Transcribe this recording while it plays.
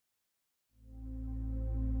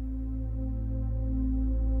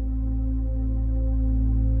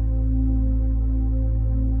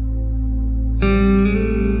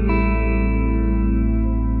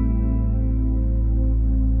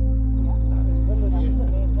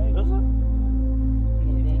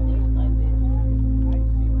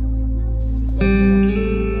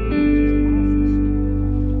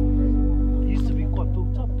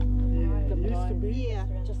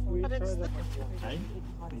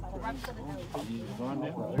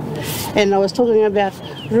And I was talking about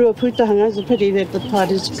Ruaputahanga. It's a pity that the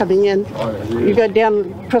tide is coming in. You go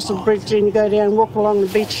down across the bridge and you go down, walk along the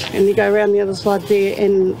beach, and you go around the other side there,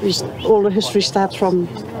 and all the history starts from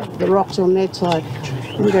the rocks on that side.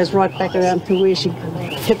 And it goes right back around to where she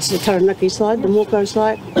hits the Taranaki side, the Moko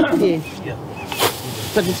side. Yeah.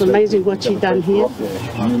 But it's amazing what she done here.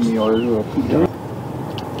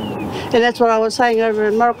 And that's what I was saying over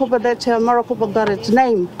in Marakupa. That's how Marakupa got its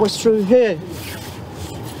name, was through her.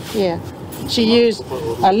 Yeah. She used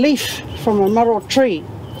a leaf from a maro tree.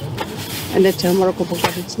 And that's how Marakupa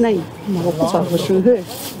got its name. Marakupa was through her.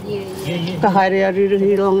 Ka haere a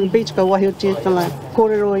riruhi along the beach, ka wahi o tia tala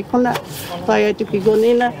Korero I kona, tai ai te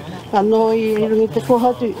pigonina, ka noho I rungi te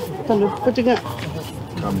kohatu, tanu putinga.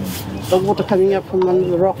 The water coming up from under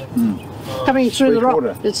the rock. Coming through the rock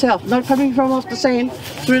itself, not coming from off the sand,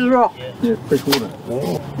 through the rock. Yeah, fresh water.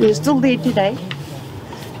 And it's still there today.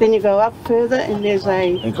 Then you go up further and there's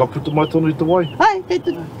a... And ka putu mai tonu I te wai? Hai, kei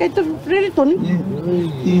te rere tonu.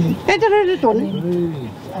 Kei te rere tonu.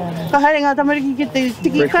 Ka haere ngā tamariki ki te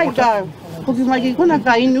tiki kai ka hoki mai ki kona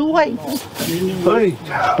ka inu wai. Hei!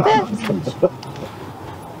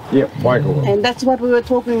 Yeah, Waikawa. And that's what we were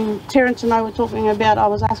talking, Terence and I were talking about. I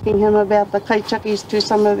was asking him about the kaichakis to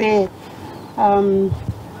some of their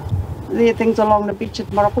things along the beach at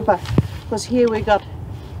Marakupa. Because here we got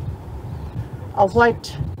a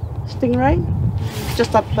white stingray,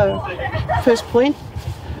 just up the first point.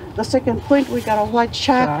 The second point we got a white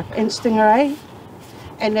shark and stingray.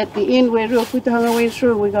 And at the end where Ruaputahanga went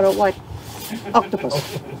through, we got a white octopus.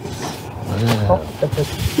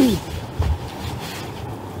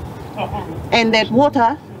 And that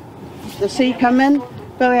water, the sea come in,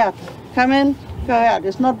 go out, come in, go out.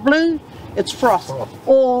 It's not blue, it's froth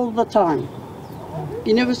all the time.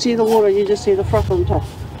 You never see the water, you just see the froth on top.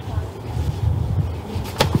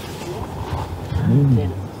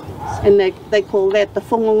 And they call that the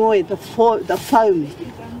whongongoi, the foam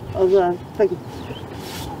of the thing.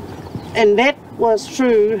 And that was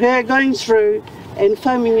through her going through and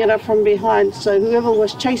foaming it up from behind, so whoever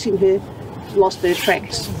was chasing her lost their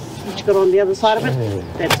tracks. She got on the other side of it,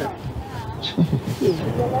 that's it.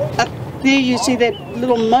 Yeah. Up there you see that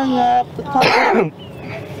little maunga up the top.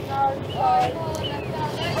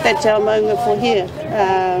 That's our maunga for here.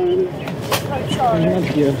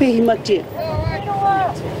 Pihimatia.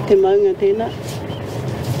 Te maunga tēnā.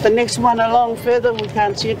 The next one along further, we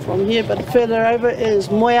can't see it from here, but further over is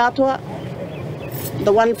Moeatua.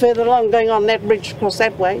 The one further along, going on that bridge across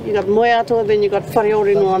that way, you got Moeatua, then you got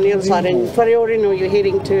Whareorino on the other side, and Whareorino you're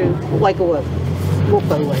heading to Waikawa,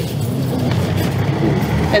 Moko way.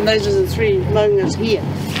 And those are the three maungas here.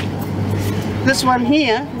 This one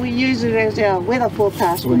here, we use it as our weather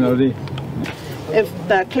forecast. If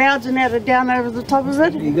the clouds are now down over the top of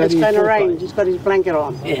it, it's going to rain. He's got his blanket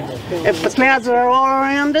on. Yeah. If the clouds are all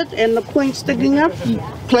around it and the point sticking up,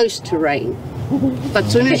 close to rain. But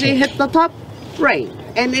as soon as you hit the top, rain.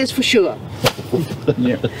 And there's for sure.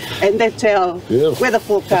 Yeah. And that's our weather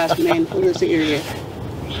forecast man for this area.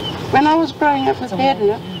 When I was growing up with Dad in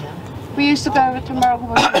it, we used to go over to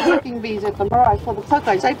Marakupa for working bees at the marae for the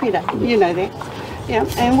pokais, eh Peter? You know that. Yeah.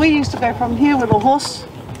 And we used to go from here with a horse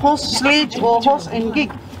sledge or horse and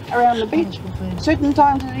gig around the beach. Certain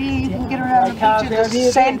times of the year you can get around the beach,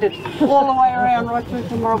 it's sanded all the way around right through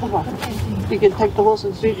to Marakupa. You can take the horse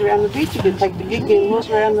and sledge around the beach, you can take the gig and horse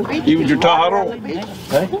around the beach. Even your taharo?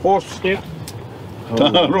 Horse? Yeah.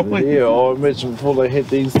 Taharo? Yeah, I imagine before they had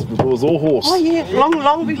these, before it was all horse. Oh yeah,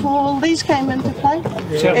 long before all these came into play.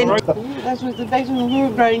 And those were the days when we were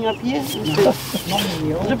growing up here.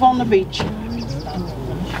 Live on the beach.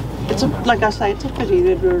 It's like I say, it's a pity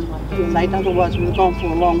that we're late, otherwise we've gone for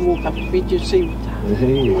a long walk up the beach, you see.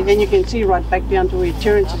 And you can see right back down to where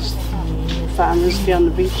Terence's farm is down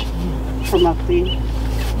the beach from up there.